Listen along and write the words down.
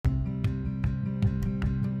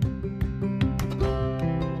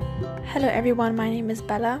Hello everyone, my name is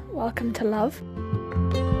Bella. Welcome to Love.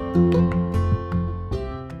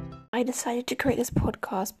 I decided to create this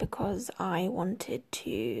podcast because I wanted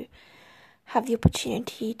to have the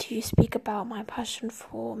opportunity to speak about my passion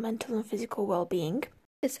for mental and physical well-being.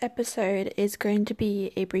 This episode is going to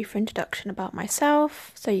be a brief introduction about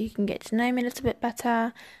myself, so you can get to know me a little bit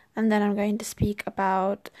better, and then I'm going to speak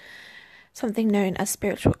about something known as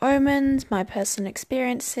Spiritual Omens, my personal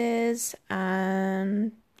experiences,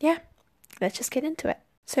 and let's just get into it.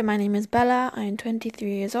 So my name is Bella, I'm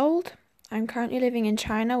 23 years old. I'm currently living in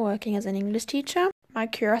China working as an English teacher. My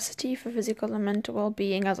curiosity for physical and mental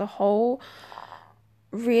well-being as a whole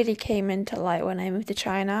really came into light when I moved to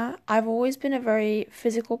China. I've always been a very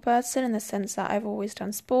physical person in the sense that I've always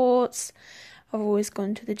done sports, I've always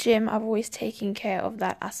gone to the gym, I've always taken care of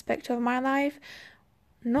that aspect of my life.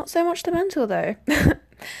 Not so much the mental though.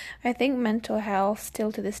 I think mental health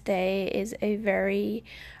still to this day is a very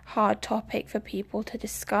hard topic for people to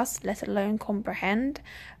discuss, let alone comprehend.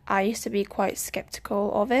 I used to be quite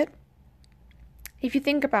skeptical of it. If you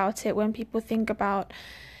think about it, when people think about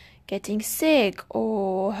getting sick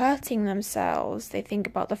or hurting themselves, they think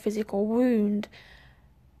about the physical wound.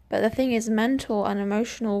 But the thing is, mental and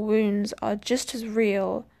emotional wounds are just as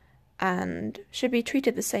real and should be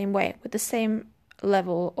treated the same way, with the same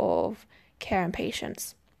level of care and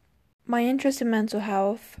patience. My interest in mental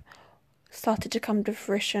health started to come to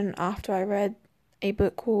fruition after I read a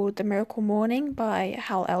book called The Miracle Morning by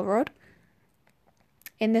Hal Elrod.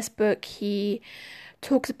 In this book, he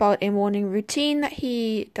talks about a morning routine that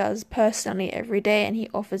he does personally every day, and he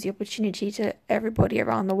offers the opportunity to everybody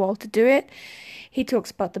around the world to do it. He talks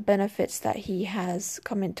about the benefits that he has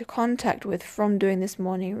come into contact with from doing this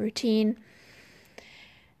morning routine.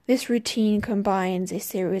 This routine combines a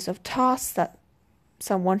series of tasks that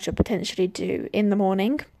someone should potentially do in the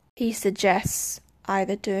morning. He suggests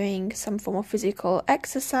either doing some form of physical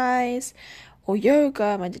exercise or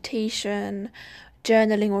yoga, meditation,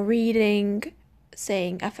 journaling or reading,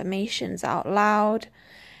 saying affirmations out loud.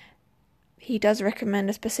 He does recommend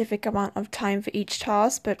a specific amount of time for each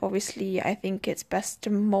task, but obviously I think it's best to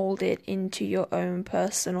mold it into your own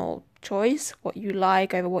personal choice, what you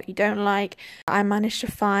like over what you don't like. I managed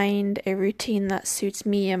to find a routine that suits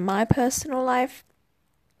me and my personal life.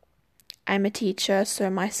 I'm a teacher, so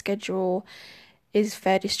my schedule is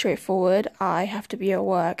fairly straightforward. I have to be at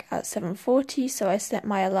work at 7:40, so I set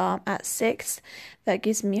my alarm at 6. That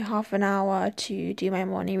gives me half an hour to do my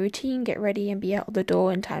morning routine, get ready and be out of the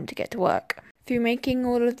door in time to get to work. Through making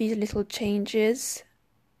all of these little changes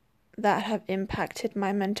that have impacted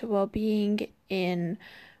my mental well-being in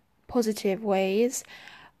positive ways,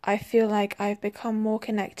 I feel like I've become more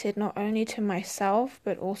connected not only to myself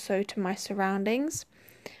but also to my surroundings.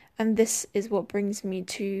 And this is what brings me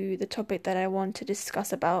to the topic that I want to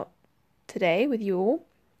discuss about today with you all.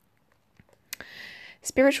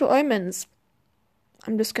 Spiritual omens.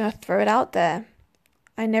 I'm just going to throw it out there.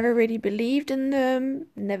 I never really believed in them,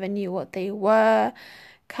 never knew what they were,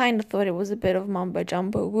 kind of thought it was a bit of mumbo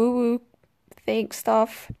jumbo woo-woo fake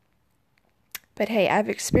stuff. But hey, I've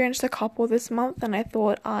experienced a couple this month and I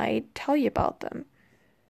thought I'd tell you about them.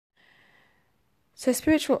 So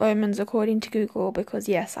spiritual omens, according to Google, because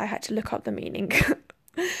yes, I had to look up the meaning.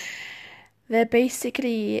 They're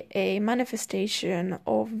basically a manifestation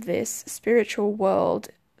of this spiritual world,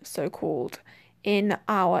 so-called, in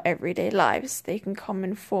our everyday lives. They can come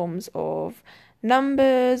in forms of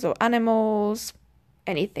numbers or animals,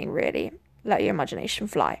 anything really. Let your imagination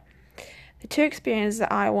fly. The two experiences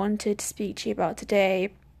that I wanted to speak to you about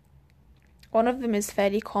today, one of them is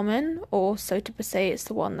fairly common, or so to say, it's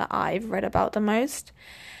the one that I've read about the most,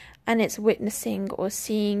 and it's witnessing or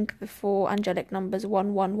seeing the 4 angelic numbers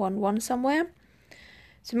 1111 somewhere.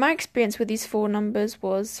 So my experience with these 4 numbers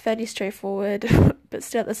was fairly straightforward, but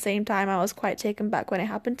still at the same time I was quite taken back when it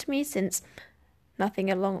happened to me, since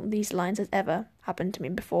nothing along these lines has ever happened to me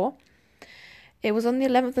before. It was on the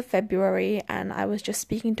 11th of February, and I was just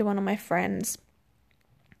speaking to one of my friends,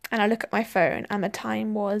 and I look at my phone and the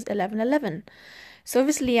time was 11:11. So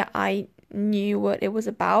obviously I knew what it was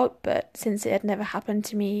about, but since it had never happened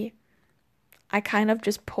to me, I kind of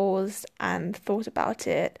just paused and thought about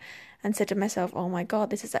it and said to myself, oh my god,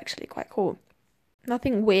 this is actually quite cool.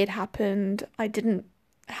 Nothing weird happened. I didn't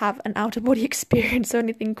have an out-of-body experience or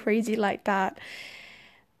anything crazy like that.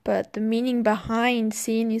 But the meaning behind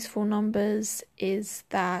seeing these 4 numbers is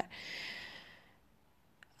that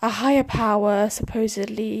a higher power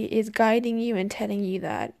supposedly is guiding you and telling you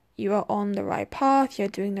that you are on the right path, you're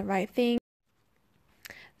doing the right thing.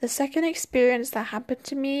 The second experience that happened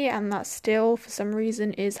to me, and that still for some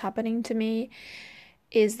reason is happening to me,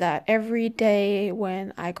 is that every day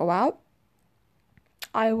when I go out,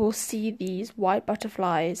 I will see these white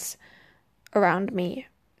butterflies around me.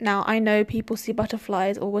 Now, I know people see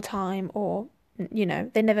butterflies all the time, or,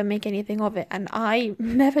 they never make anything of it, and I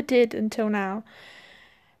never did until now.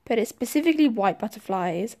 But it's specifically white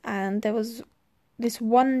butterflies, and there was this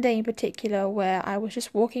one day in particular where I was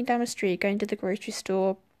just walking down the street, going to the grocery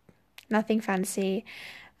store, nothing fancy,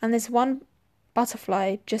 and this one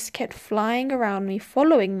butterfly just kept flying around me,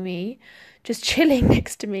 following me, just chilling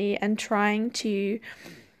next to me and trying to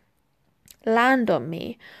land on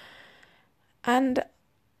me. And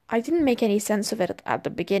I didn't make any sense of it at the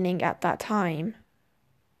beginning at that time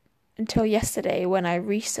until yesterday when I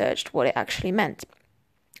researched what it actually meant.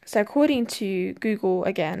 So according to Google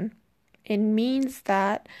again, it means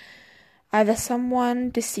that either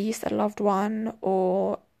someone deceased, a loved one,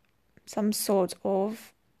 or some sort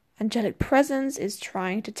of angelic presence is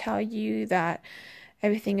trying to tell you that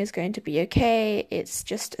everything is going to be okay. It's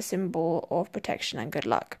just a symbol of protection and good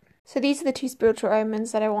luck. So these are the two spiritual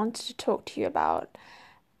omens that I wanted to talk to you about.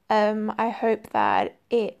 I hope that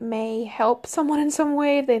it may help someone in some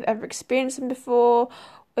way if they've ever experienced them before,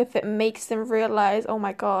 or if it makes them realize, oh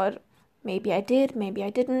my god, maybe I did, maybe I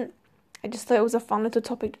didn't. I just thought it was a fun little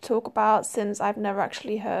topic to talk about since I've never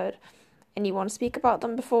actually heard anyone speak about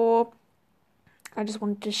them before. I just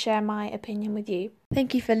wanted to share my opinion with you.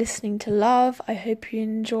 Thank you for listening to Love. I hope you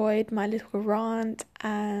enjoyed my little rant,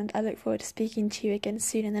 and I look forward to speaking to you again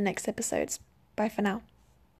soon in the next episodes. Bye for now.